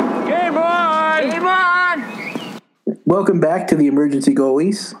Welcome back to the Emergency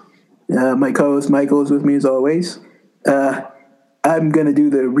Goalies. My co-host Michael is with me as always. I'm going to do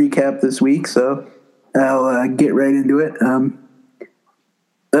the recap this week, so I'll get right into it.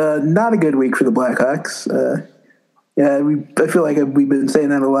 Not a good week for the Blackhawks. I feel like we've been saying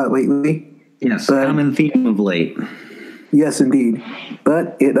that a lot lately. Yes, common theme of late. Yes, indeed.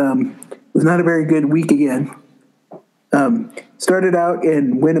 But it was not a very good week again. Started out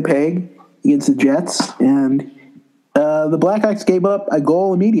in Winnipeg against the Jets, and the Blackhawks gave up a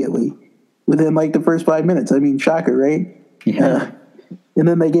goal immediately within like the first 5 minutes. I mean, shocker, right? Yeah. And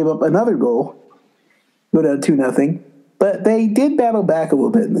then they gave up another goal, go down 2-0. But they did battle back a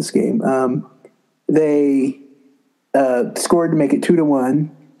little bit in this game. They scored to make it 2-1,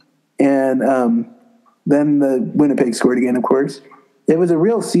 and then the Winnipeg scored again, of course. It was a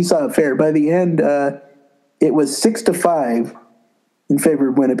real seesaw affair. By the end, it was 6-5 in favor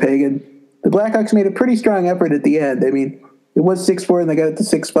of Winnipeg, and the Blackhawks made a pretty strong effort at the end. I mean, it was 6-4, and they got it to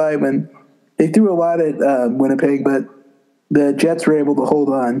 6-5, and they threw a lot at Winnipeg, but the Jets were able to hold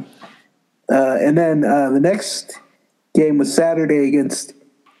on. And then the next game was Saturday against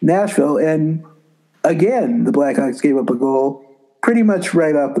Nashville, and again, the Blackhawks gave up a goal pretty much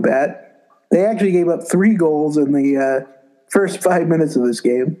right off the bat. They actually gave up 3 goals in the first 5 minutes of this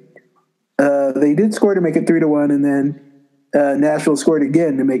game. They did score to make it 3-1, and then Nashville scored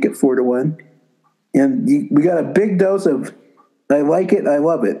again to make it 4-1. And we got a big dose of I like it, I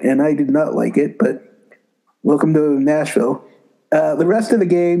love it, and I did not like it, but welcome to Nashville. The rest of the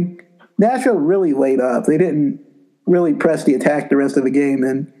game, Nashville really laid off. They didn't really press the attack the rest of the game,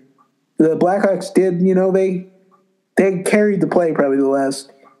 and the Blackhawks did, they carried the play probably the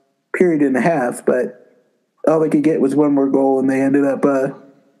last period and a half, but all they could get was one more goal, and they ended up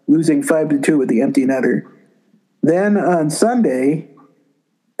losing 5-2 with the empty netter. Then on Sunday,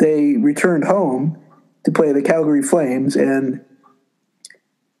 they returned home to play the Calgary Flames, and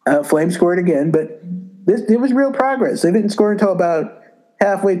Flames scored again, but it was real progress. They didn't score until about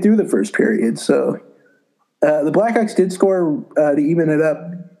halfway through the first period, so the Blackhawks did score to even it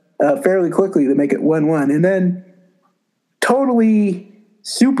up fairly quickly to make it 1-1. And then totally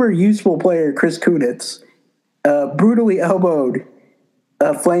super useful player Chris Kunitz brutally elbowed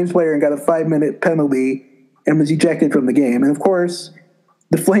a Flames player and got a 5-minute penalty and was ejected from the game. And, of course,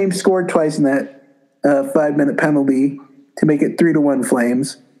 the Flames scored twice in that 5-minute penalty to make it 3-1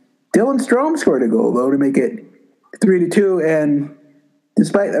 Flames. Dylan Strome scored a goal, though, to make it 3-2. And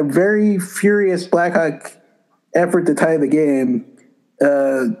despite a very furious Blackhawk effort to tie the game,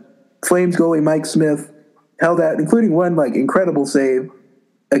 Flames goalie Mike Smith held out, including one incredible save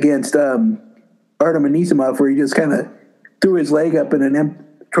against Artem Anisimov, where he just kind of threw his leg up in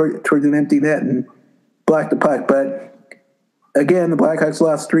towards an empty net and blocked the puck. But again, the Blackhawks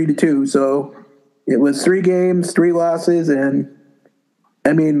lost 3-2, so it was 3 games, 3 losses, and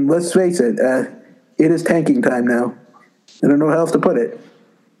I mean, let's face it, it is tanking time now. I don't know how else to put it.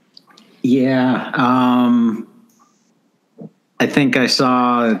 Yeah, I think I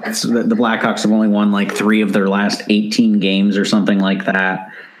saw that the Blackhawks have only won 3 of their last 18 games or something like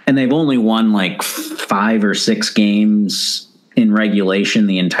that, and they've only won 5 or 6 games in regulation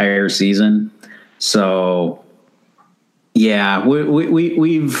the entire season. So, yeah,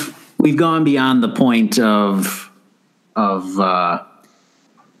 we've gone beyond the point of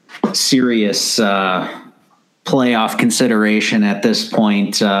serious playoff consideration at this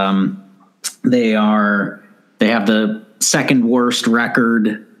point. They have the second worst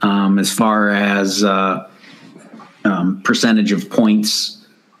record as far as percentage of points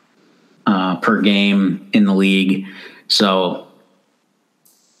per game in the league. So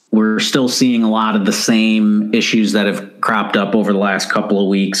we're still seeing a lot of the same issues that have cropped up over the last couple of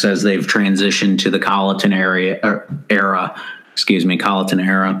weeks as they've transitioned to the Colleton era,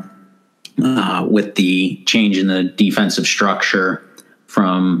 with the change in the defensive structure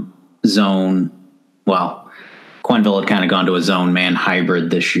from zone. Well, Quenneville had kind of gone to a zone man hybrid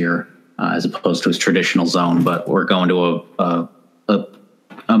this year as opposed to his traditional zone, but we're going to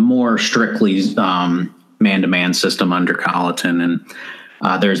a more strictly man-to-man system under Colleton, and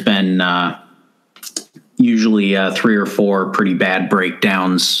there's been usually 3 or 4 pretty bad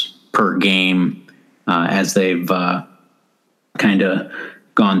breakdowns per game as they've kind of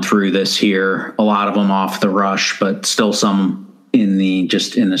gone through this here. A lot of them off the rush, but still some in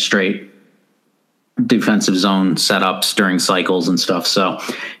the straight defensive zone setups during cycles and stuff. So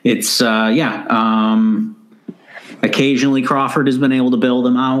it's occasionally Crawford has been able to bail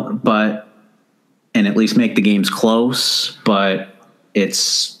them out, and at least make the games close, but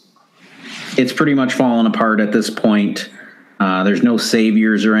it's pretty much fallen apart at this point. There's no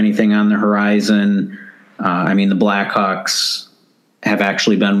saviors or anything on the horizon. I mean, the Blackhawks have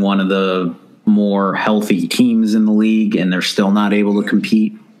actually been one of the more healthy teams in the league, and they're still not able to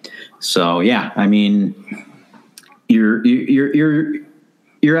compete. So yeah, I mean, you're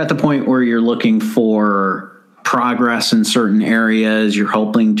at the point where you're looking for progress in certain areas. You're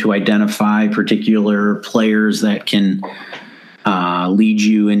hoping to identify particular players that can lead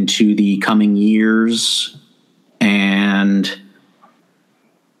you into the coming years, and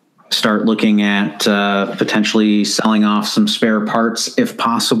start looking at potentially selling off some spare parts if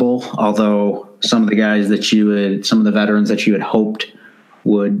possible. Although some of the veterans that you had hoped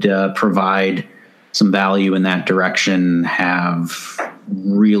would provide some value in that direction have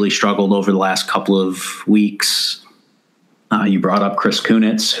really struggled over the last couple of weeks. You brought up Chris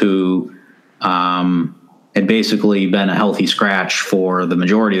Kunitz, who had basically been a healthy scratch for the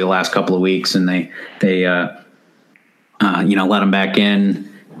majority of the last couple of weeks, and they let him back in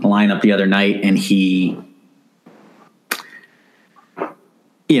the lineup the other night, and he,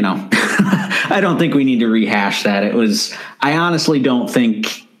 I don't think we need to rehash that. I honestly don't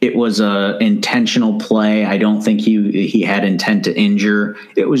think it was a intentional play. I don't think he had intent to injure.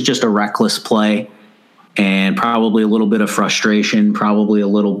 It was just a reckless play, and probably a little bit of frustration, probably a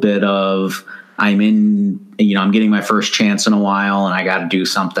little bit of, I'm getting my first chance in a while and I got to do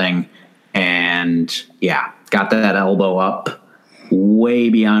something. And yeah, got that elbow up way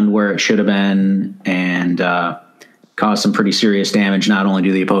beyond where it should have been, and caused some pretty serious damage, not only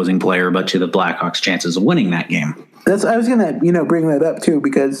to the opposing player, but to the Blackhawks' chances of winning that game. I was going to, bring that up too,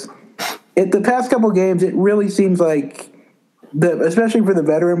 because at the past couple games, it really seems like especially for the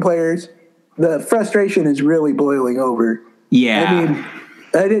veteran players, the frustration is really boiling over. Yeah. I mean,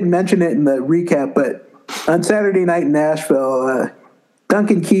 I didn't mention it in the recap, but on Saturday night in Nashville,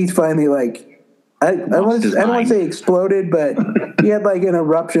 Duncan Keith finally, I don't want to say exploded, but he had an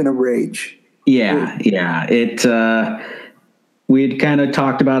eruption of rage. Yeah. We'd kind of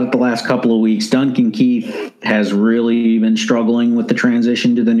talked about it the last couple of weeks. Duncan Keith has really been struggling with the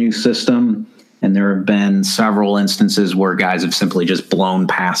transition to the new system, and there have been several instances where guys have simply just blown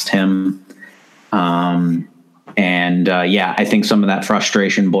past him. I think some of that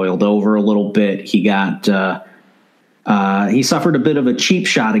frustration boiled over a little bit. He suffered a bit of a cheap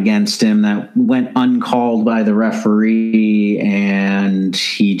shot against him that went uncalled by the referee, and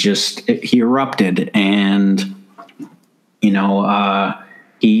he erupted, and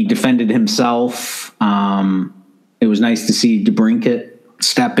he defended himself. It was nice to see DeBrincat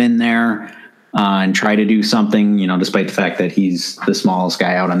step in there and try to do something, despite the fact that he's the smallest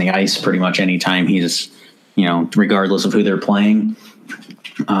guy out on the ice pretty much anytime he's, regardless of who they're playing.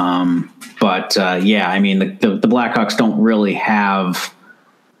 The Blackhawks don't really have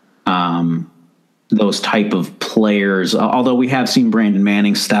those type of players, although we have seen Brandon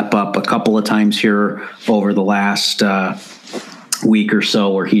Manning step up a couple of times here over the last week or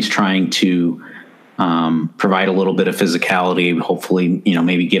so, where he's trying to provide a little bit of physicality, hopefully,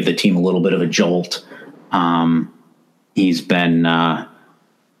 maybe give the team a little bit of a jolt. He's been, I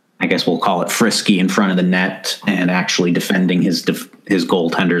guess we'll call it frisky in front of the net and actually defending his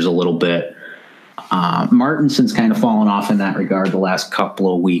goaltenders a little bit. Martinson's kind of fallen off in that regard the last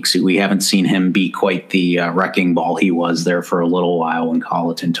couple of weeks. We haven't seen him be quite the wrecking ball he was there for a little while when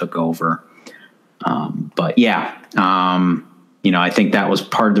Colleton took over. I think that was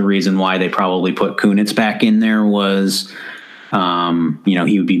part of the reason why they probably put Kunitz back in there was,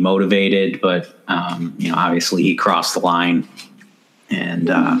 he would be motivated, but, obviously he crossed the line and,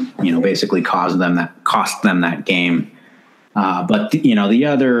 basically cost them that game. The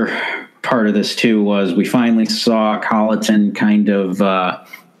other part of this too was we finally saw Colleton kind of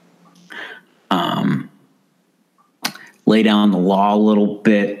lay down the law a little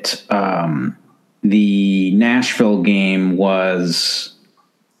bit. The Nashville game was,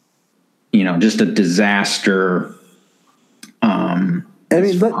 just a disaster.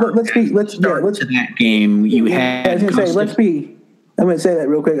 Let's that game. You had. I was going to say, I'm going to say that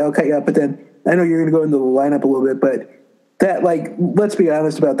real quick. I'll cut you up, but then I know you're going to go into the lineup a little bit, but that, let's be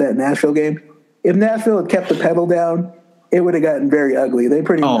honest about that Nashville game. If Nashville had kept the pedal down, it would have gotten very ugly. They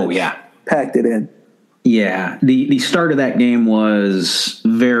pretty much packed it in. Yeah, the start of that game was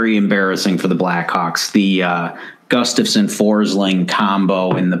very embarrassing for the Blackhawks. The Gustafsson-Forsling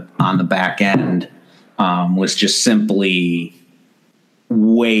combo on the back end was just simply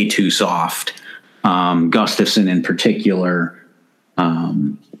way too soft. Gustafsson in particular,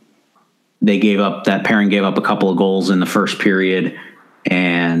 that pairing gave up a couple of goals in the first period,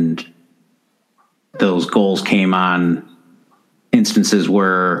 and those goals came on instances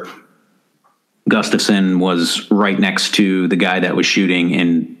where Gustafsson was right next to the guy that was shooting,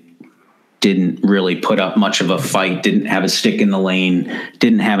 and didn't really put up much of a fight, didn't have a stick in the lane,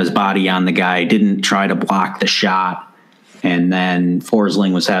 didn't have his body on the guy, didn't try to block the shot. And then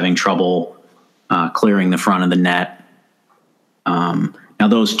Forsling was having trouble clearing the front of the net. Now,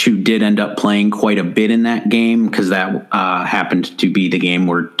 those two did end up playing quite a bit in that game because that happened to be the game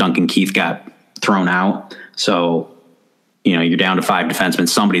where Duncan Keith got thrown out. So, you're down to 5 defensemen.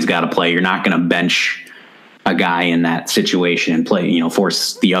 Somebody's got to play. You're not going to bench a guy in that situation and play,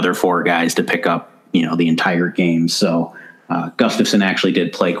 force the other 4 guys to pick up, the entire game. So Gustafsson actually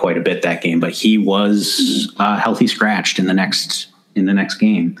did play quite a bit that game, but he was healthy scratched in the next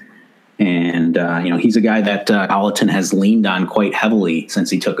game. And, he's a guy that Colleton has leaned on quite heavily since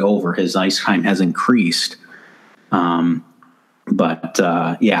he took over. His ice time has increased. It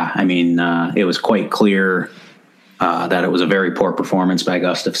was quite clear that it was a very poor performance by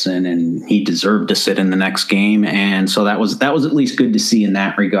Gustafsson, and he deserved to sit in the next game. And so that was at least good to see in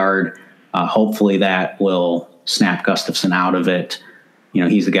that regard. Hopefully that will snap Gustafsson out of it.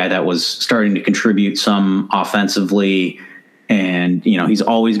 He's the guy that was starting to contribute some offensively. And, he's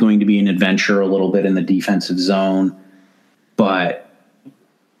always going to be an adventure a little bit in the defensive zone. But,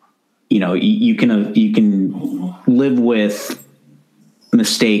 you can live with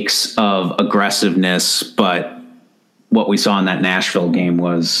mistakes of aggressiveness. But what we saw in that Nashville game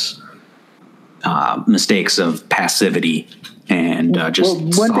was mistakes of passivity and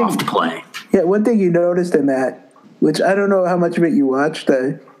soft play. Yeah, one thing you noticed in that, which I don't know how much of it you watched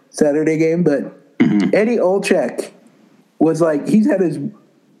the Saturday game, but Eddie Olczyk was like, he's had his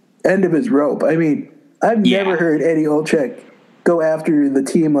end of his rope. I mean, I've never heard Eddie Olczyk go after the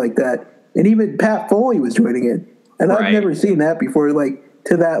team like that. And even Pat Foley was joining it. And I've never seen that before, like,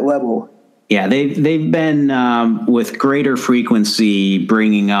 to that level. Yeah, they've been with greater frequency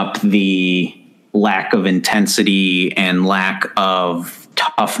bringing up the lack of intensity and lack of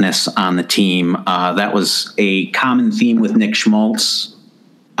toughness on the team. That was a common theme with Nick Schmaltz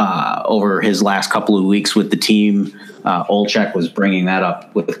over his last couple of weeks with the team. Olczyk was bringing that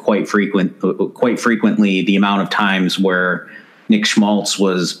up with quite frequently, the amount of times where Nick Schmaltz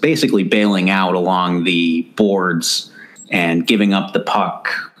was basically bailing out along the boards and giving up the puck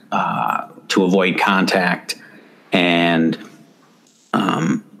to avoid contact. And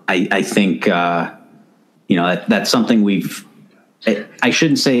I think, that's something I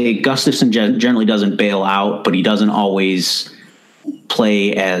shouldn't say Gustafsson generally doesn't bail out, but he doesn't always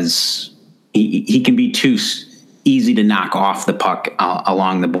play as he can be too easy to knock off the puck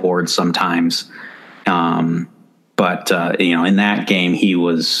along the board sometimes. But in that game, he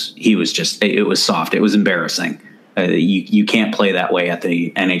was just, it was soft. It was embarrassing. You can't play that way at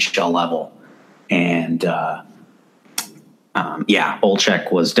the NHL level. And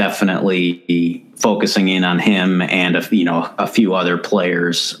Olczyk was definitely focusing in on him and a few other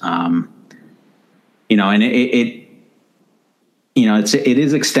players. And it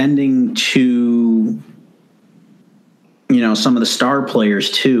is extending to some of the star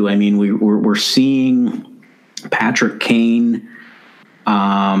players too. I mean, we're seeing Patrick Kane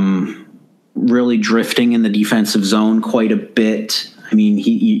really drifting in the defensive zone quite a bit. I mean,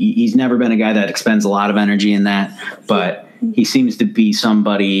 he's never been a guy that expends a lot of energy in that, but he seems to be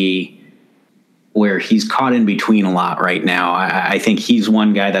somebody where he's caught in between a lot right now. I think he's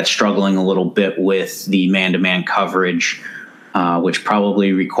one guy that's struggling a little bit with the man-to-man coverage, which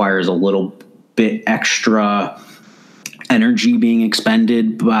probably requires a little bit extra energy being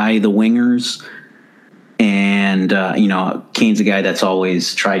expended by the wingers. And, Kane's a guy that's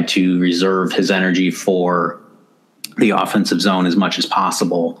always tried to reserve his energy for the offensive zone as much as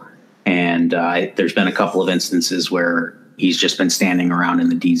possible. And there's been a couple of instances where he's just been standing around in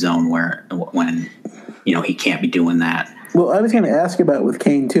the D zone when he can't be doing that. Well, I was going to ask about with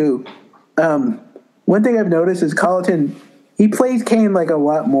Kane too. One thing I've noticed is Colleton, he plays Kane like a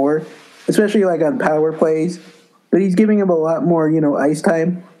lot more, especially like on power plays, but he's giving him a lot more, ice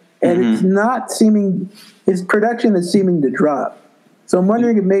time. And it's not seeming, his production is seeming to drop. So I'm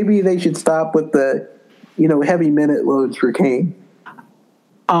wondering if maybe they should stop with the, heavy minute loads for Kane.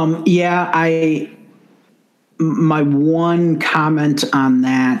 My one comment on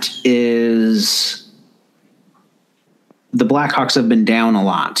that is the Blackhawks have been down a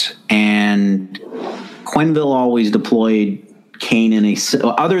lot, and Quenneville always deployed Kane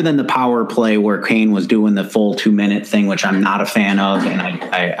other than the power play where Kane was doing the full 2-minute thing, which I'm not a fan of, and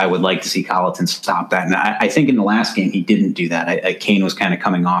I would like to see Colleton stop that. And I think in the last game he didn't do that. Kane was kind of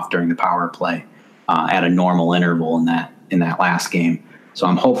coming off during the power play at a normal interval in that last game. So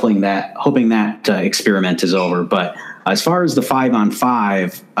I'm hoping that experiment is over. But as far as the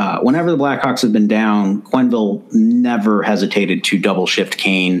 5-on-5, whenever the Blackhawks have been down, Quenneville never hesitated to double shift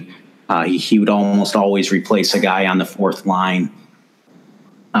Kane He would almost always replace a guy on the fourth line.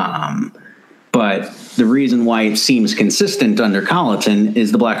 But the reason why it seems consistent under Colleton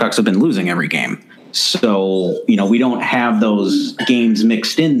is the Blackhawks have been losing every game. So, we don't have those games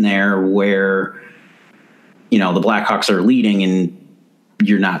mixed in there where, the Blackhawks are leading and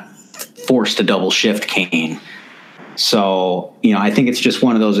you're not forced to double shift Kane. So, I think it's just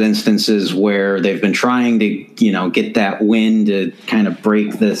one of those instances where they've been trying to, get that win to kind of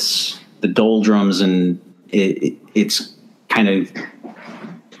break the doldrums, and it's kind of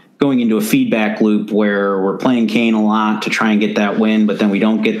going into a feedback loop where we're playing Kane a lot to try and get that win, but then we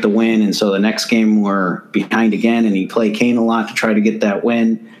don't get the win. And so the next game we're behind again and you play Kane a lot to try to get that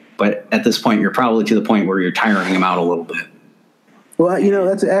win. But at this point, you're probably to the point where you're tiring him out a little bit. Well,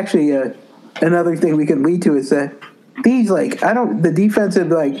 that's actually another thing we can lead to is that the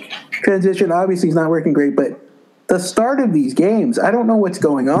defensive transition obviously is not working great, but the start of these games, I don't know what's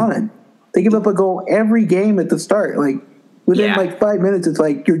going on. They give up a goal every game at the start. Within 5 minutes, it's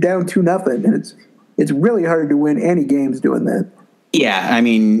like you're down 2-0, and it's really hard to win any games doing that. Yeah, I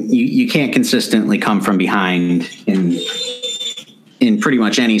mean, you can't consistently come from behind in pretty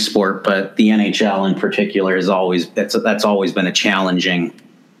much any sport, but the NHL in particular is that's always been a challenging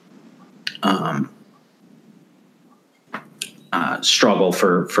struggle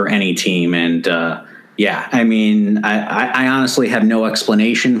for any team. And I mean, I honestly have no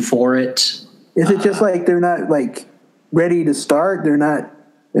explanation for it. Is it just they're not ready to start? Are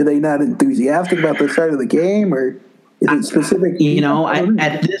they not enthusiastic about the start of the game, or is it specific?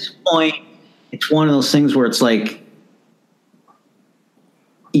 At this point, it's one of those things where it's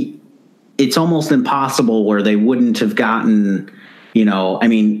it's almost impossible where they wouldn't have gotten, I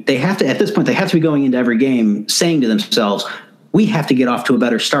mean, they have to, at this point, they have to be going into every game saying to themselves, we have to get off to a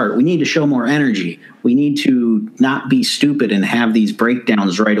better start. We need to show more energy. We need to not be stupid and have these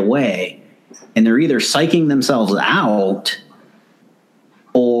breakdowns right away. And they're either psyching themselves out,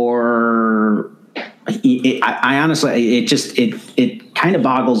 or I honestly, it kind of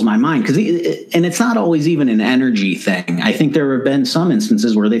boggles my mind and it's not always even an energy thing. I think there have been some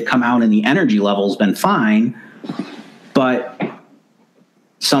instances where they've come out and the energy level's been fine, but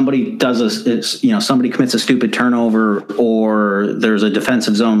somebody somebody commits a stupid turnover, or there's a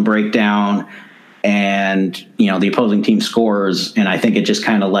defensive zone breakdown, and the opposing team scores, and I think it just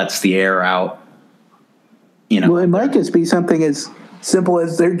kind of lets the air out. Well, it might just be something as simple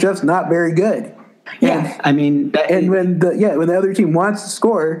as they're just not very good. Yeah, I mean, when the other team wants to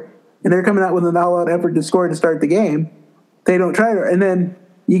score and they're coming out with an all-out effort to score to start the game, they don't try to. And then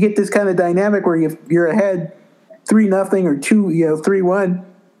you get this kind of dynamic where you're ahead 3-0 or 3-1,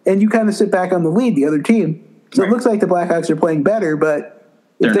 and you kind of sit back on the lead, the other team. So It looks like the Blackhawks are playing better, but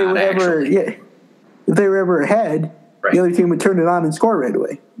if they were ever ahead, the other team would turn it on and score right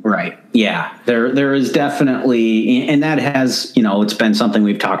away. Right. Yeah. There is definitely, and that has, it's been something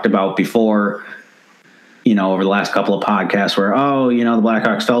we've talked about before, over the last couple of podcasts where, the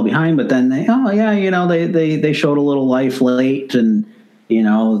Blackhawks fell behind, but then they showed a little life late and,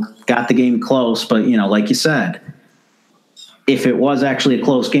 got the game close. But, like you said, if it was actually a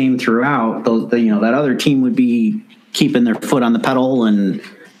close game throughout, that other team would be keeping their foot on the pedal. And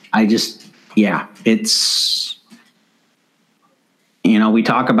it's, we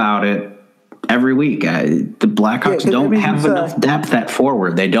talk about it every week. The Blackhawks don't have enough depth at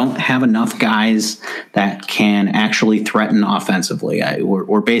forward. They don't have enough guys that can actually threaten offensively.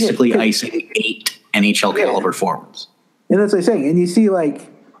 We're basically icing 8 NHL caliber forwards. And that's what I'm saying. And you see,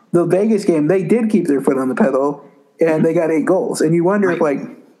 the Vegas game, they did keep their foot on the pedal, and they got 8 goals. And you wonder if,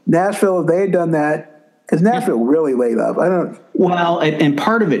 Nashville, if they had done that, because Nashville really laid up. Well, and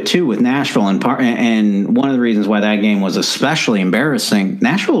part of it too with Nashville, and one of the reasons why that game was especially embarrassing,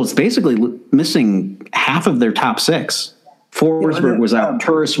 Nashville was basically missing half of their top 6. Forsberg was out,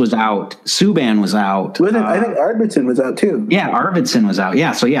 Turris was out, Subban was out. I think Arvidsson was out too. Yeah, Arvidsson was out.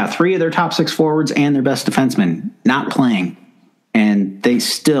 Yeah, so 3 of their top 6 forwards and their best defensemen not playing, and they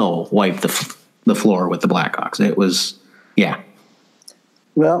still wiped the floor with the Blackhawks. It was,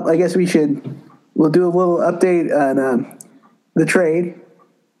 Well, I guess we'll do a little update on the trade.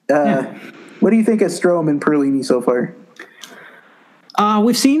 What do you think of Strome and Perlini so far?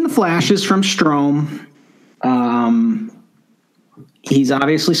 We've seen the flashes from Strome. He's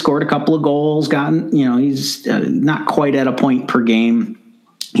obviously scored a couple of goals, he's not quite at a point per game.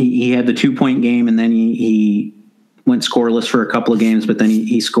 He had the 2-point game, and then he went scoreless for a couple of games, but then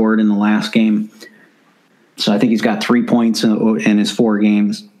he scored in the last game. So I think he's got 3 points in his 4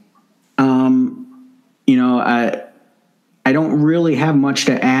 games. I don't really have much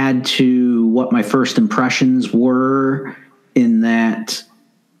to add to what my first impressions were, in that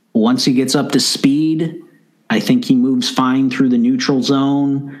once he gets up to speed, I think he moves fine through the neutral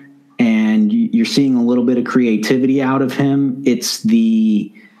zone, and you're seeing a little bit of creativity out of him. It's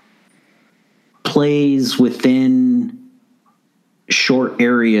the plays within short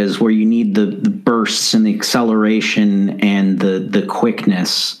areas where you need the bursts and the acceleration and the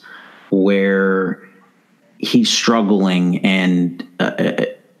quickness where he's struggling. And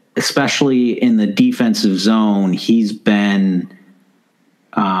especially in the defensive zone, he's been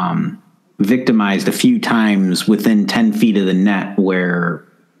victimized a few times within 10 feet of the net where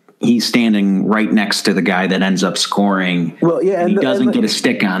he's standing right next to the guy that ends up scoring. Well, yeah, and he doesn't get a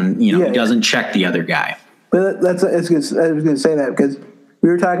stick on, he doesn't check the other guy. But I was going to say that because we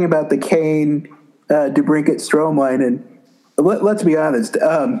were talking about the Kane, DeBrincat, Strome line, and let's be honest,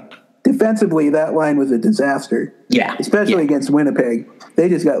 defensively that line was a disaster. Yeah, especially against Winnipeg, they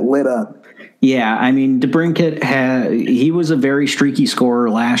just got lit up. Yeah, I mean, DeBrincat he was a very streaky scorer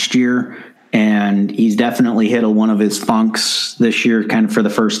last year, and he's definitely hit one of his funks this year, kind of for the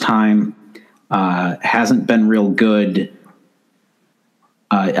first time. Hasn't been real good.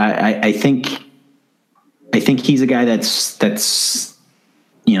 I think he's a guy that's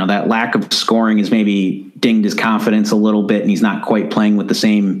that lack of scoring has maybe dinged his confidence a little bit, and he's not quite playing with the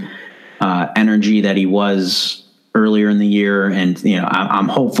same energy that he was earlier in the year. And, I'm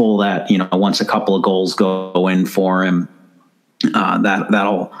hopeful that, once a couple of goals go in for him,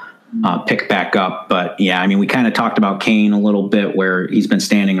 that'll pick back up. But yeah, I mean, we kind of talked about Kane a little bit where he's been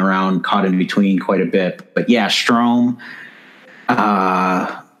standing around caught in between quite a bit, but yeah, Strome,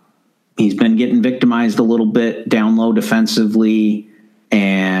 he's been getting victimized a little bit down low defensively.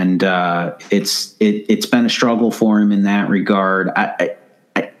 And it's been a struggle for him in that regard.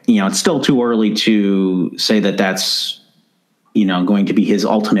 It's still too early to say that that's, going to be his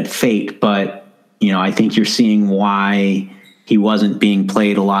ultimate fate. But, I think you're seeing why he wasn't being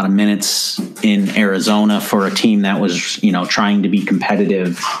played a lot of minutes in Arizona for a team that was, trying to be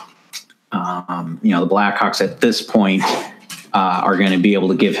competitive. The Blackhawks at this point are going to be able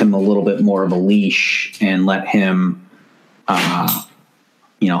to give him a little bit more of a leash and let him,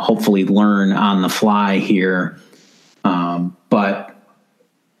 hopefully learn on the fly here. But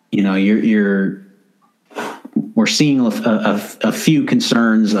we're seeing a few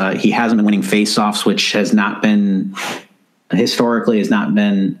concerns. He hasn't been winning faceoffs, which has not been historically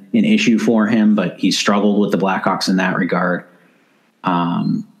an issue for him, but he's struggled with the Blackhawks in that regard.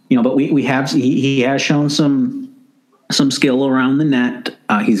 But he has shown some skill around the net.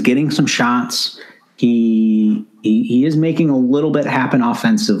 He's getting some shots. He is making a little bit happen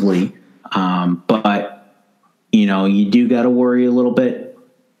offensively. But you do got to worry a little bit.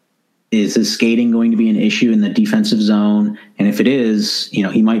 Is his skating going to be an issue in the defensive zone? And if it is,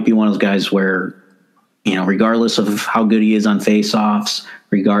 he might be one of those guys where, regardless of how good he is on faceoffs,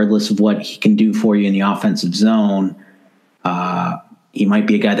 regardless of what he can do for you in the offensive zone, he might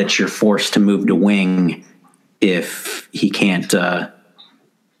be a guy that you're forced to move to wing if he can't,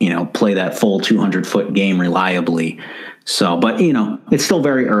 play that full 200-foot game reliably. So, but, it's still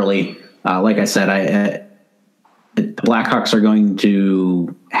very early. Like I said, the Blackhawks are going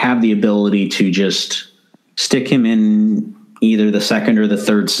to have the ability to just stick him in either the second or the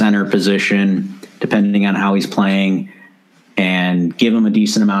third center position, depending on how he's playing, and give him a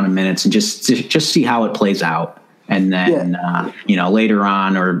decent amount of minutes and just see how it plays out. And then, later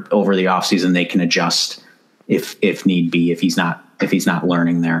on or over the offseason, they can adjust if need be, if he's not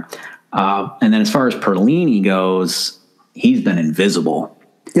learning there. And then as far as Perlini goes, he's been invisible.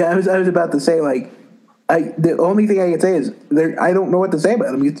 Yeah, I was about to say, the only thing I can say is I don't know what to say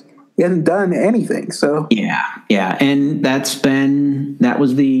about him. He hasn't done anything. So yeah, and that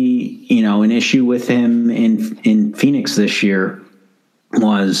was the an issue with him in Phoenix this year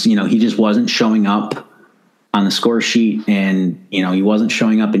was he just wasn't showing up on the score sheet, and he wasn't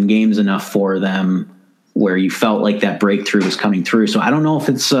showing up in games enough for them where you felt like that breakthrough was coming through. So I don't know if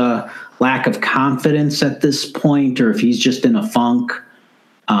it's a lack of confidence at this point or if he's just in a funk.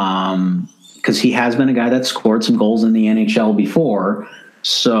 Because he has been a guy that scored some goals in the NHL before.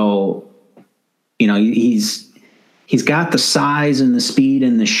 So, he's got the size and the speed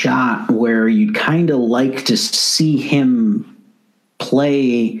and the shot where you'd kind of like to see him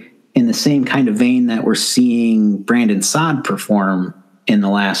play in the same kind of vein that we're seeing Brandon Saad perform in the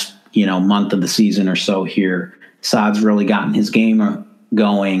last, month of the season or so here. Saad's really gotten his game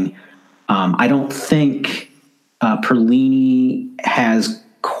going. I don't think Perlini has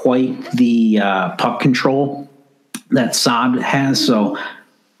quite the puck control that Saad has. So,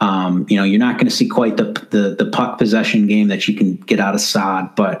 you're not going to see quite the puck possession game that you can get out of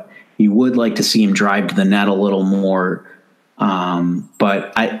Saad, but you would like to see him drive to the net a little more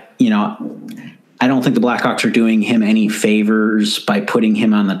But I don't think the Blackhawks are doing him any favors by putting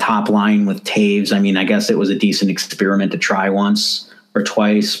him on the top line with Taves. I mean, I guess it was a decent experiment to try once or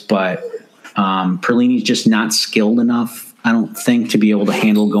twice, but Perlini's just not skilled enough, I don't think, to be able to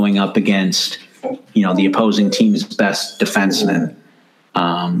handle going up against, the opposing team's best defenseman.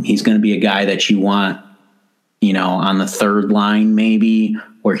 He's going to be a guy that you want, on the third line maybe,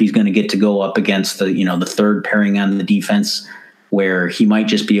 where he's going to get to go up against the third pairing on the defense, where he might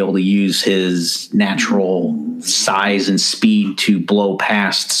just be able to use his natural size and speed to blow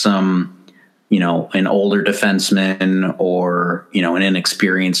past some, an older defenseman or, an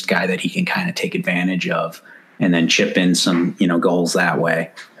inexperienced guy that he can kind of take advantage of and then chip in some, goals that way.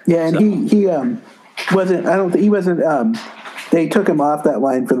 Yeah. And he wasn't, I don't think he wasn't, they took him off that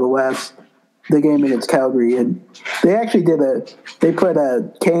line for the game against Calgary. And they actually they put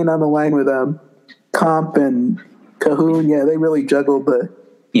Kane on the line with Comp and Cahoon. Yeah, they really juggled the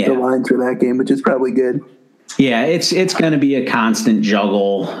lines for that game, which is probably good. Yeah, it's going to be a constant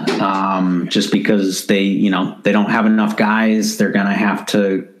juggle, just because they don't have enough guys. They're going to have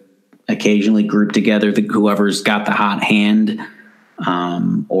to occasionally group together whoever's got the hot hand,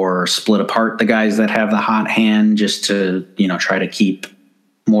 or split apart the guys that have the hot hand, just to try to keep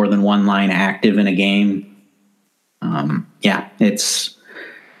more than one line active in a game.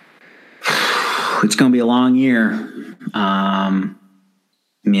 It's going to be a long year. I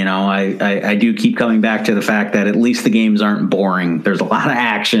do keep coming back to the fact that at least the games aren't boring. There's a lot of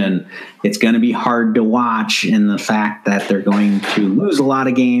action. It's going to be hard to watch in the fact that they're going to lose a lot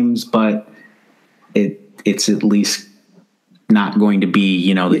of games, but it's at least not going to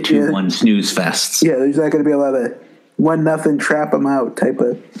be, the 2-1 snooze fests. Yeah, there's not going to be a lot of 1-0 trap them out type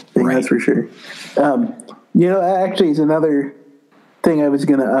of thing. Right. That's for sure. Actually, it's another thing I was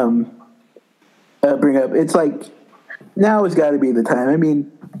going to bring up. It's like, now has got to be the time. I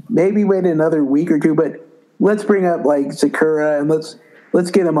mean, maybe wait another week or two, but let's bring up like Sakura and let's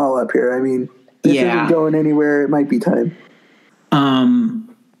get them all up here. I mean, this isn't going anywhere. It might be time.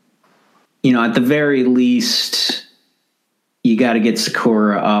 At the very least, you got to get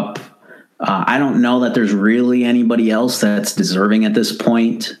Sakura up. I don't know that there's really anybody else that's deserving at this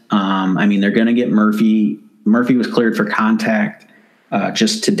point. I mean, they're going to get Murphy. Murphy was cleared for contact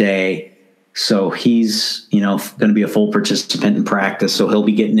just today. So he's, going to be a full participant in practice. So he'll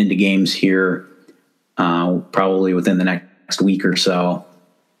be getting into games here probably within the next week or so,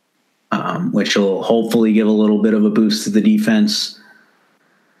 which will hopefully give a little bit of a boost to the defense.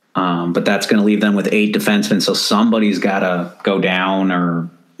 But that's going to leave them with 8 defensemen. So somebody's got to go down, or,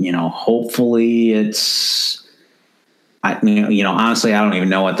 hopefully it's, honestly, I don't even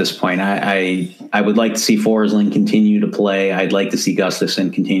know at this point. I would like to see Forsling continue to play. I'd like to see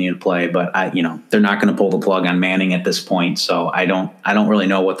Gustafson continue to play, but they're not going to pull the plug on Manning at this point. So I don't really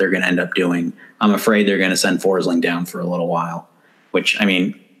know what they're going to end up doing. I'm afraid they're going to send Forsling down for a little while, which, I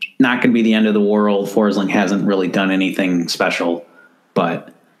mean, not going to be the end of the world. Forsling hasn't really done anything special, but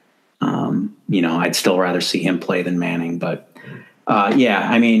I'd still rather see him play than Manning. But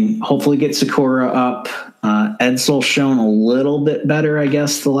I mean, hopefully get Sakura up. Edsel's shown a little bit better, I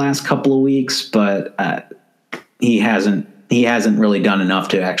guess, the last couple of weeks, but he hasn't really done enough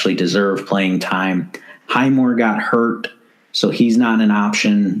to actually deserve playing time. Highmore got hurt, so he's not an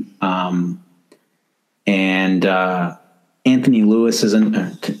option. And Anthony Lewis is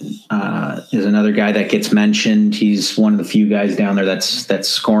another guy that gets mentioned. He's one of the few guys down there that's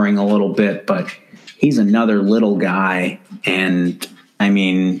scoring a little bit, but he's another little guy. And I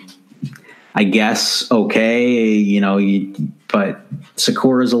mean, I guess, okay, but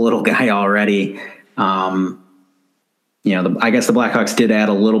Sakura's a little guy already. I guess the Blackhawks did add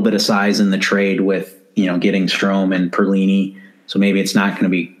a little bit of size in the trade with, getting Strome and Perlini. So maybe it's not going to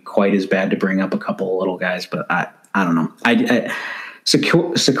be quite as bad to bring up a couple of little guys, but I don't know.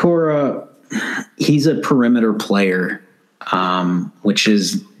 Sakura, he's a perimeter player, which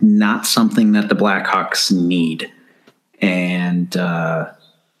is not something that the Blackhawks need. And,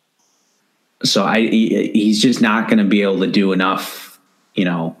 so he's just not going to be able to do enough,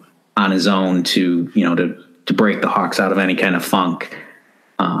 on his own to break the Hawks out of any kind of funk.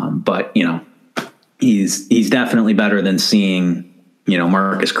 But he's definitely better than seeing,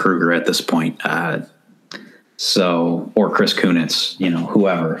 Marcus Kruger at this point. Or Chris Kunitz,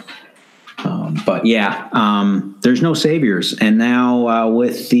 whoever. But there's no saviors. And now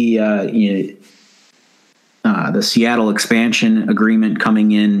with the Seattle expansion agreement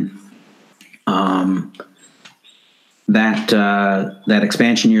coming in, that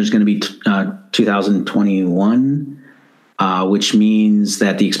expansion year is going to be 2021. which means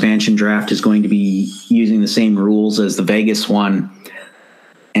that the expansion draft is going to be using the same rules as the Vegas one.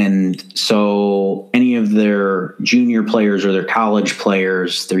 And so any of their junior players or their college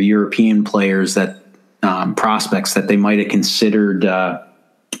players, their European players that prospects that they might have considered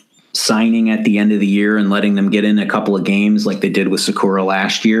signing at the end of the year and letting them get in a couple of games like they did with Sakura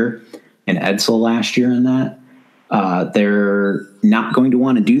last year and Edsel last year in that, they're not going to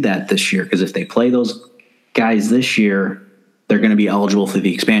want to do that this year, because if they play those guys this year, they're going to be eligible for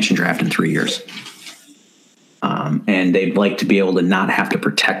the expansion draft in 3 years. And they'd like to be able to not have to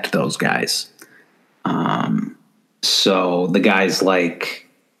protect those guys. So the guys like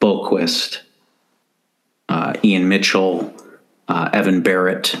Boquist, Ian Mitchell, Evan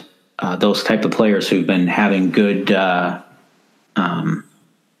Barrett, those type of players who've been having good,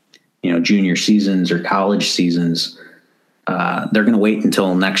 junior seasons or college seasons, they're going to wait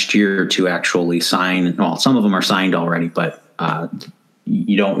until next year to actually sign. Well, some of them are signed already, but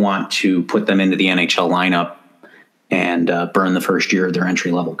you don't want to put them into the NHL lineup and burn the first year of their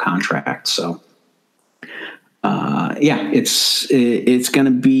entry level contract. So, it's going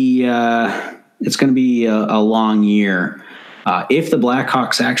to be a long year. If the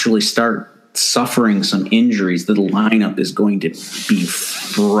Blackhawks actually start suffering some injuries, the lineup is going to be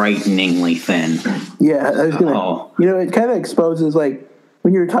frighteningly thin. Yeah, I was gonna. It kind of exposes, like,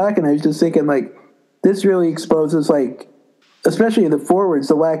 when you were talking, I was just thinking, like, this really exposes, like, especially in the forwards,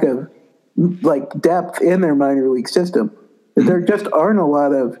 the lack of, like, depth in their minor league system. There just aren't a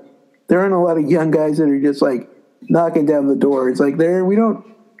lot of young guys that are just, like, knocking down the door. It's like we don't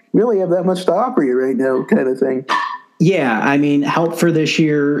really have that much to offer you right now, kind of thing. Yeah, I mean, help for this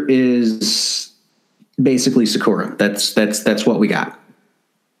year is basically Sakura. That's what we got.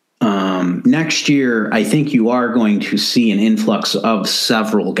 Next year, I think you are going to see an influx of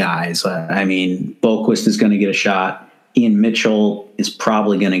several guys. I mean, Boquist is going to get a shot. Ian Mitchell is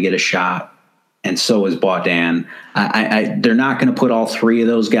probably going to get a shot, and so is Baudin. They're not going to put all three of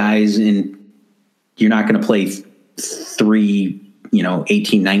those guys in. You're not going to play three,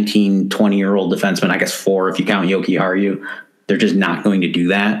 18, 19, 20-year-old defensemen. I guess 4 if you count Yoki Haru. They're just not going to do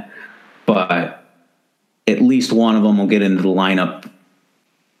that. But at least one of them will get into the lineup,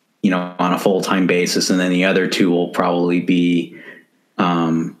 on a full-time basis, and then the other 2 will probably be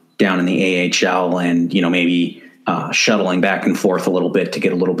down in the AHL and, maybe shuttling back and forth a little bit to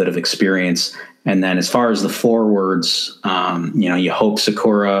get a little bit of experience. And then as far as the forwards, you hope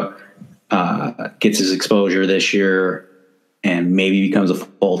Sakura gets his exposure this year and maybe becomes a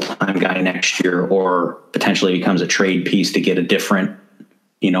full-time guy next year, or potentially becomes a trade piece to get a different,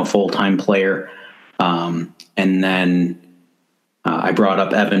 full-time player. And then I brought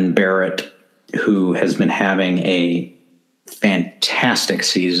up Evan Barrett, who has been having a fantastic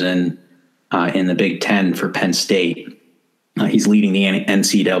season in the Big Ten for Penn State. He's leading the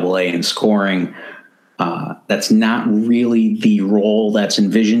NCAA in scoring. That's not really the role that's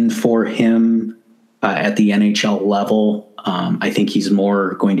envisioned for him at the NHL level. I think he's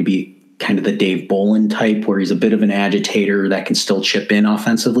more going to be kind of the Dave Bolin type, where he's a bit of an agitator that can still chip in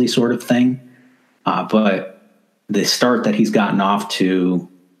offensively, sort of thing. But the start that he's gotten off to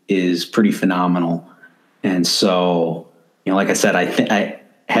is pretty phenomenal. And so, like I said, I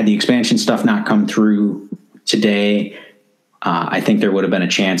had the expansion stuff not come through today, I think there would have been a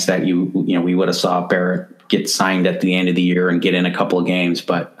chance that we would have saw Barrett get signed at the end of the year and get in a couple of games.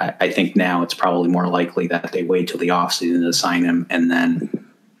 But I think now it's probably more likely that they wait till the offseason to sign him, and then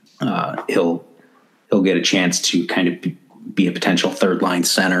he'll get a chance to kind of be a potential third line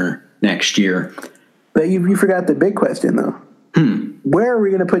center next year. But you forgot the big question, though. Where are we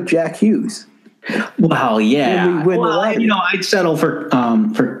going to put Jack Hughes? Well, yeah. I'd settle for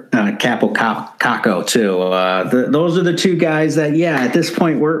Capo Caco too. Those are the two guys that, at this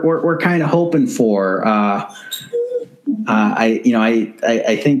point we're kind of hoping for. I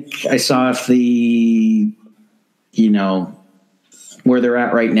think I saw if the where they're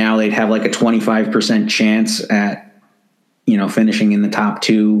at right now, they'd have like a 25% chance at finishing in the top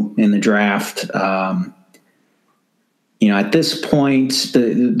 2 in the draft. At this point,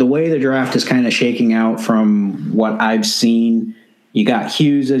 the way the draft is kind of shaking out from what I've seen, you got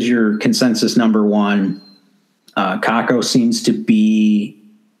Hughes as your consensus number 1. Kako seems to be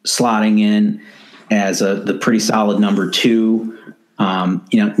slotting in as the pretty solid number 2.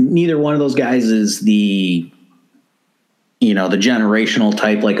 Neither one of those guys is the generational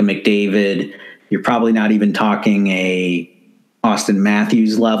type like a McDavid. You're probably not even talking a Austin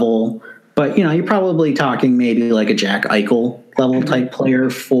Matthews level. But, you're probably talking maybe like a Jack Eichel level type player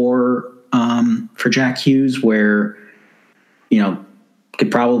for Jack Hughes, where,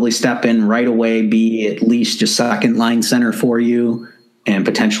 could probably step in right away, be at least a second line center for you, and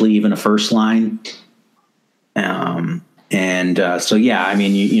potentially even a first line. So yeah, I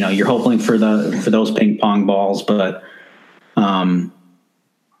mean, you're hoping for those ping pong balls, but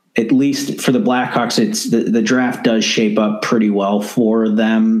at least for the Blackhawks, it's the draft does shape up pretty well for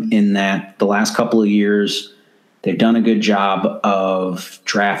them in that the last couple of years they've done a good job of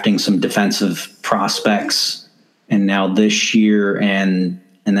drafting some defensive prospects, and now this year and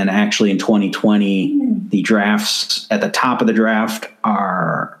then actually in 2020, the drafts at the top of the draft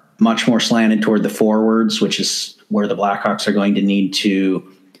are much more slanted toward the forwards, which is where the Blackhawks are going to need to,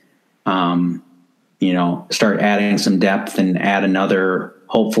 start adding some depth and add another,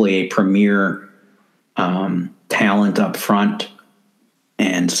 hopefully a premier talent up front.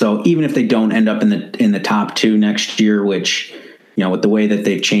 And so even if they don't end up in the top two next year, which, with the way that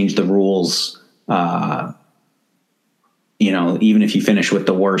they've changed the rules, even if you finish with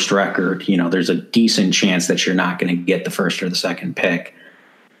the worst record, there's a decent chance that you're not going to get the first or the second pick.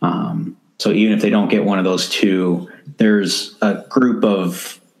 So even if they don't get one of those two, there's a group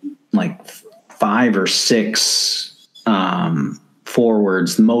of like 5 or 6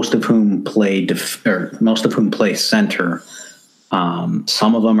 forwards, most of whom play center.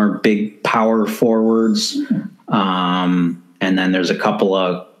 Some of them are big power forwards, and then there's a couple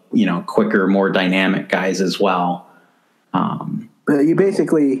of quicker, more dynamic guys as well. But they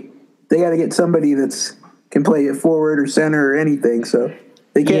got to get somebody can play at forward or center or anything. So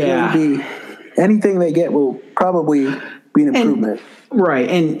they can't really be anything they get will probably be an improvement. Right.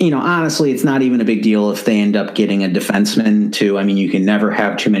 And, honestly, it's not even a big deal if they end up getting a defenseman too. I mean, you can never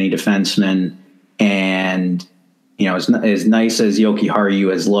have too many defensemen. And, as nice as Yoki Haru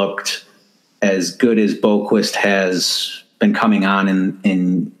has looked, as good as Boquist has been coming on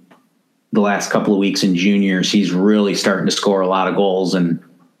in the last couple of weeks in juniors, he's really starting to score a lot of goals and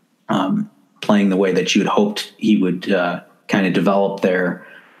playing the way that you had hoped he would kind of develop there.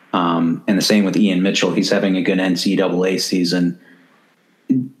 And the same with Ian Mitchell. He's having a good NCAA season.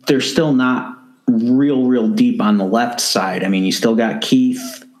 They're still not real deep on the left side. I mean, you still got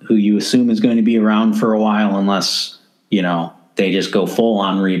Keith, who you assume is going to be around for a while unless, they just go full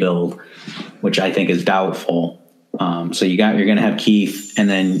on rebuild, which I think is doubtful. So you're going to have Keith, and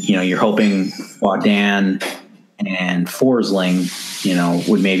then, you're hoping Wadan and Forsling,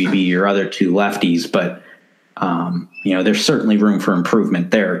 would maybe be your other 2 lefties, but, there's certainly room for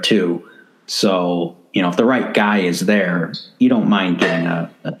improvement there too. So, if the right guy is there, you don't mind getting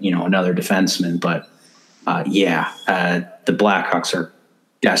another defenseman, but the Blackhawks are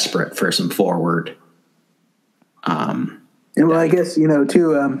desperate for some forward. I guess,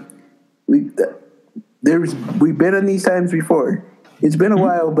 too, we've been in these times before. It's been a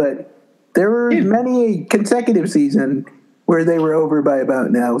while, but there were many consecutive seasons where they were over by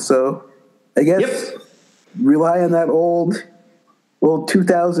about now. So I guess rely on that old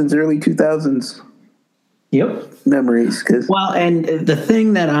 2000s, early 2000s memories. And the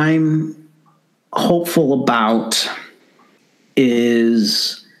thing that I'm hopeful about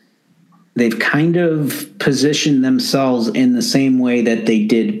is they've kind of positioned themselves in the same way that they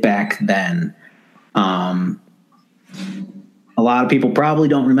did back then. A lot of people probably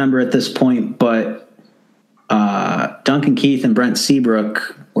don't remember at this point, but Duncan Keith and Brent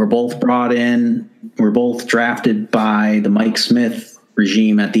Seabrook were both brought in, were both drafted by the Mike Smith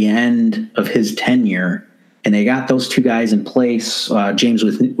regime at the end of his tenure, and they got those 2 guys in place. James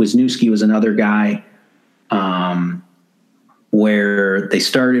Wisniewski was another guy where they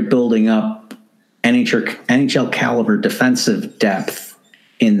started building up NHL caliber defensive depth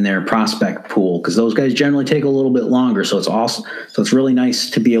in their prospect pool, because those guys generally take a little bit longer. So it's really nice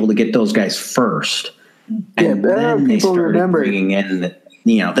to be able to get those guys first. And then they started bringing in the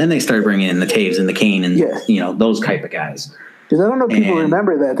Taves and the Kane and those type of guys. Because I don't know if people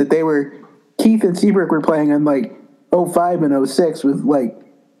remember that they were Keith and Seabrook were playing in like 05 and 06 with like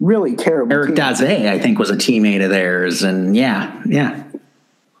really terrible. Eric Daze, I think, was a teammate of theirs, and yeah.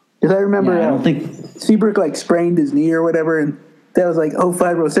 Because I remember I don't think Seabrook like sprained his knee or whatever, and that was like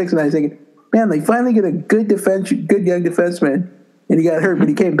 05 or 06, and I was thinking, man, they finally get a good young defenseman, and he got hurt, but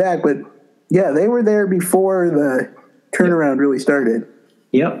he came back. But yeah, they were there before the turnaround really started.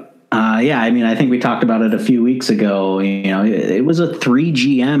 Yep. I mean, I think we talked about it a few weeks ago. It was a 3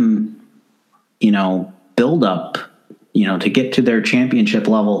 GM, build up, to get to their championship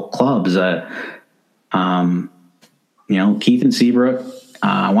level clubs. Keith and Seabrook,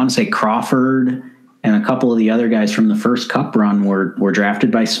 I want to say Crawford and a couple of the other guys from the first Cup run were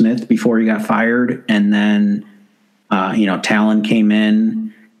drafted by Smith before he got fired. And then, Talon came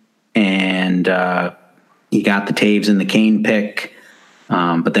in and he got the Taves and the Kane pick.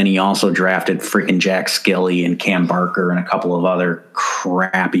 But then he also drafted freaking Jack Skilly and Cam Barker and a couple of other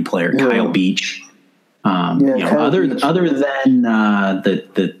crappy players, Kyle Beach. Other than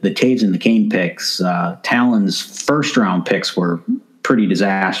the Taves and the Kane picks, Talon's first round picks were pretty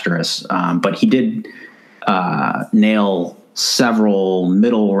disastrous. But he did nail several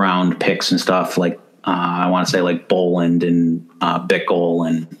middle round picks and stuff like I want to say like Boland and Bickle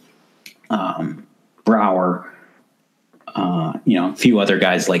and Brower. A few other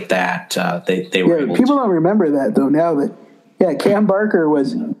guys like that. They were able people to. Don't remember that though. Now that Cam Barker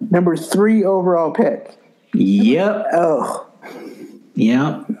was number 3 overall pick. Yep. Oh.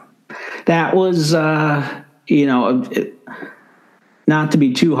 Yep. That was not to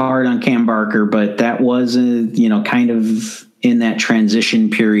be too hard on Cam Barker, but that was kind of in that transition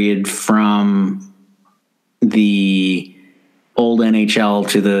period from the old NHL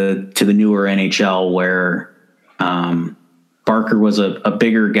to the newer NHL where Barker was a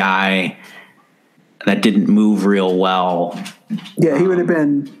bigger guy that didn't move real well. Yeah, he would have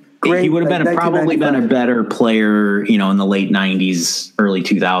been great. He would have probably been a better player, in the late 90s, early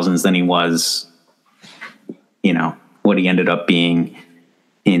 2000s than he was, what he ended up being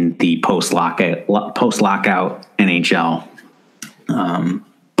in the post-lockout NHL.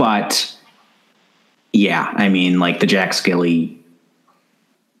 But yeah, I mean, like the Jack Skilly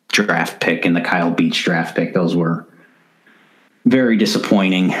draft pick and the Kyle Beach draft pick, those were very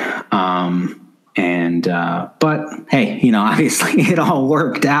disappointing. But hey, obviously it all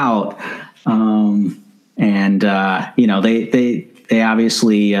worked out. They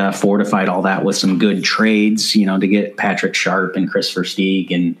obviously fortified all that with some good trades, to get Patrick Sharp and Chris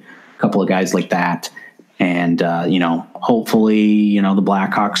Versteeg and a couple of guys like that. And, hopefully, the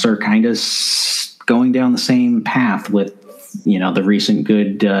Blackhawks are kind of going down the same path with, the recent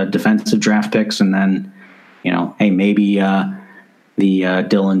good defensive draft picks. And then, hey, maybe the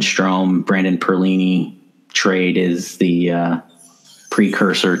Dylan Strome, Brandon Perlini trade is the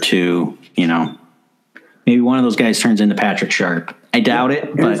precursor to, maybe one of those guys turns into Patrick Sharp. I doubt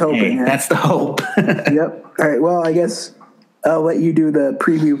it, but that's the hope. Yep. All right. Well, I guess I'll let you do the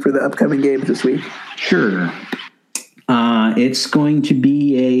preview for the upcoming games this week. Sure. It's going to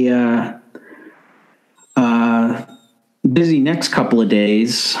be a busy next couple of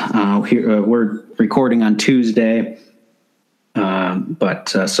days. We're recording on Tuesday.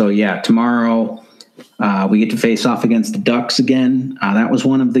 Tomorrow we get to face off against the Ducks again. That was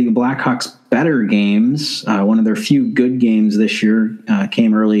one of the Blackhawks' better games. One of their few good games this year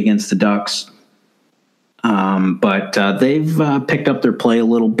came early against the Ducks. But they've picked up their play a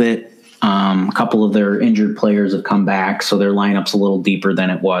little bit. A couple of their injured players have come back, so their lineup's a little deeper than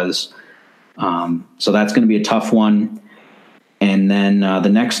it was. So that's going to be a tough one. And then the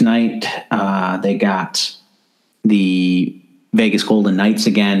next night, they got the Vegas Golden Knights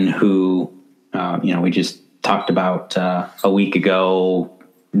again, who, we just talked about a week ago,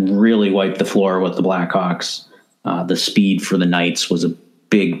 really wiped the floor with the Blackhawks. The speed for the Knights was a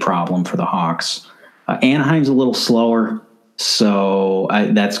big problem for the Hawks. Anaheim's a little slower, so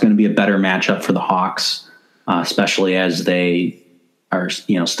that's going to be a better matchup for the Hawks, especially as they are,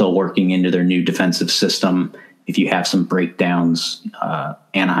 still working into their new defensive system. If you have some breakdowns,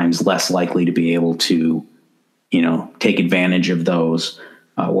 Anaheim's less likely to be able to, take advantage of those,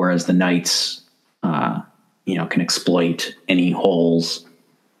 whereas the Knights, can exploit any holes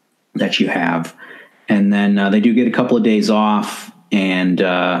that you have. And then they do get a couple of days off, and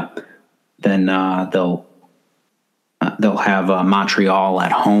then they'll have Montreal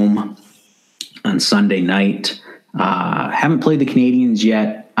at home on Sunday night. Haven't played the Canadiens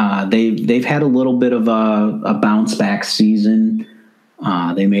yet. They've had a little bit of a bounce back season.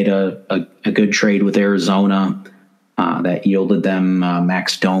 They made a good trade with Arizona that yielded them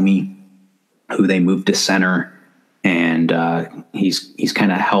Max Domi, who they moved to center, and he's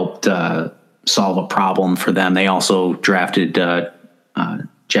kind of helped solve a problem for them. They also drafted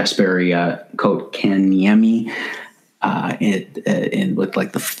Jesperi Kotkaniemi with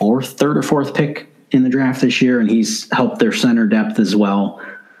like the third or fourth pick in the draft this year, and he's helped their center depth as well.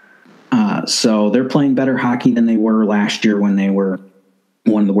 So they're playing better hockey than they were last year when they were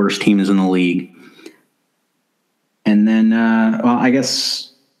one of the worst teams in the league. And then, I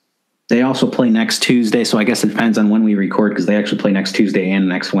guess they also play next Tuesday, so I guess it depends on when we record, because they actually play next Tuesday and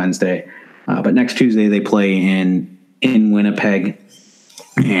next Wednesday. But next Tuesday they play in Winnipeg,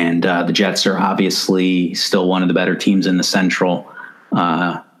 and the Jets are obviously still one of the better teams in the Central.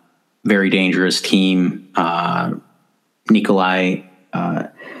 Very dangerous team. Nikolai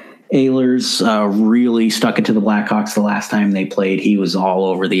Ehlers really stuck it to the Blackhawks the last time they played. He was all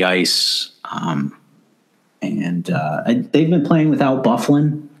over the ice. And they've been playing without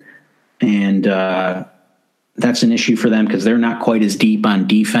Bufflin, and that's an issue for them because they're not quite as deep on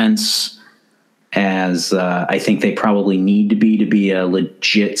defense as I think they probably need to be a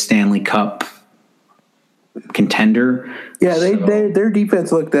legit Stanley Cup contender. Yeah, their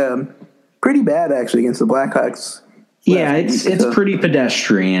defense looked pretty bad actually against the Blackhawks. Yeah, it's pretty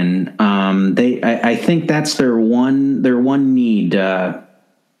pedestrian. I think that's their one need.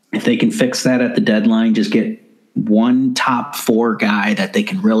 If they can fix that at the deadline, just get one top 4 guy that they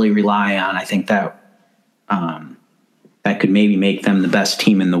can really rely on. I think that could maybe make them the best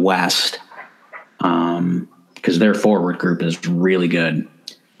team in the West, because their forward group is really good,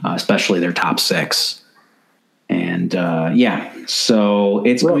 especially their top 6. And so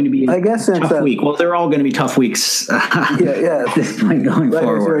it's going to be a tough week. Well, they're all going to be tough weeks. Going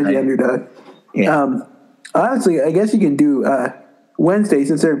forward. The underdog. Yeah. Honestly, I guess you can do Wednesday,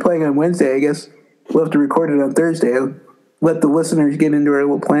 since they're playing on Wednesday. I guess we'll have to record it on Thursday. I'll let the listeners get into our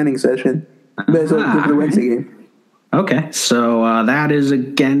little planning session. Might as well give the Wednesday game. Okay, so that is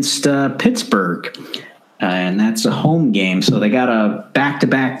against Pittsburgh, and that's a home game. So they got a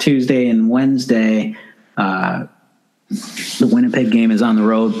back-to-back Tuesday and Wednesday. The Winnipeg game is on the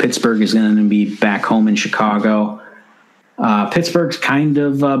road. Pittsburgh is going to be back home in Chicago. Pittsburgh's kind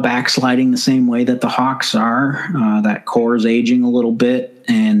of backsliding the same way that the Hawks are. That core is aging a little bit,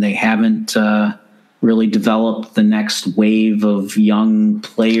 and they haven't really developed the next wave of young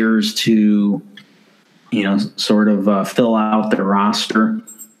players to, sort of fill out their roster.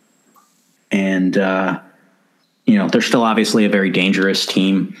 And, they're still obviously a very dangerous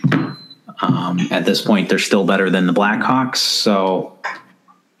team. At this point, they're still better than the Blackhawks. So,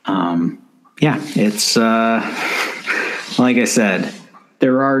 it's like I said,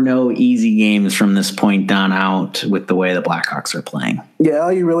 there are no easy games from this point on out with the way the Blackhawks are playing. Yeah,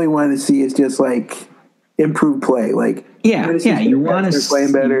 all you really want to see is just like improved play. You want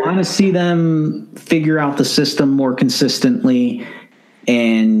to see them figure out the system more consistently,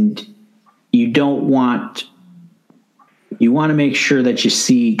 and you want to make sure that you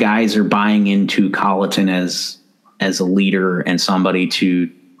see guys are buying into Colleton as a leader and somebody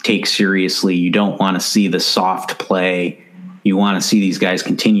to take seriously. You don't want to see the soft play. You want to see these guys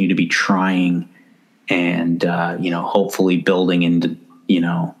continue to be trying and, hopefully building into,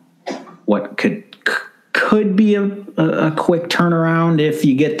 what could be a quick turnaround if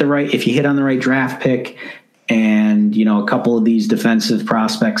you hit on the right draft pick and, a couple of these defensive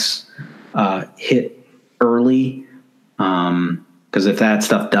prospects hit early. Because if that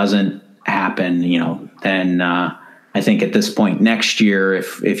stuff doesn't happen, then I think at this point next year,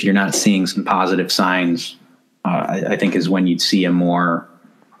 if you're not seeing some positive signs, I think is when you'd see a more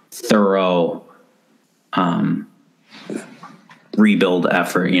thorough rebuild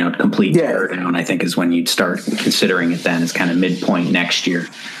effort, complete teardown. I think is when you'd start considering it then as kind of midpoint next year.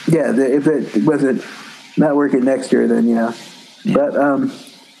 Yeah, if it wasn't not working next year, then yeah. But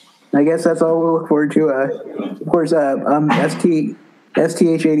I guess that's all we'll look forward to. Of course, I'm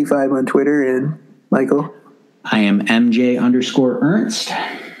STH85 on Twitter, and Michael. I am MJ_Ernst.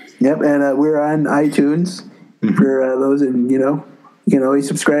 Yep, and we're on iTunes for those, and you can always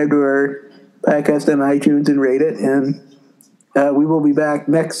subscribe to our podcast on iTunes and rate it. And we will be back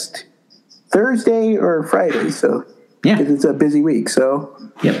next Thursday or Friday. So because it's a busy week. So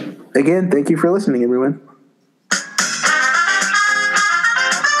yep. Again, thank you for listening, everyone.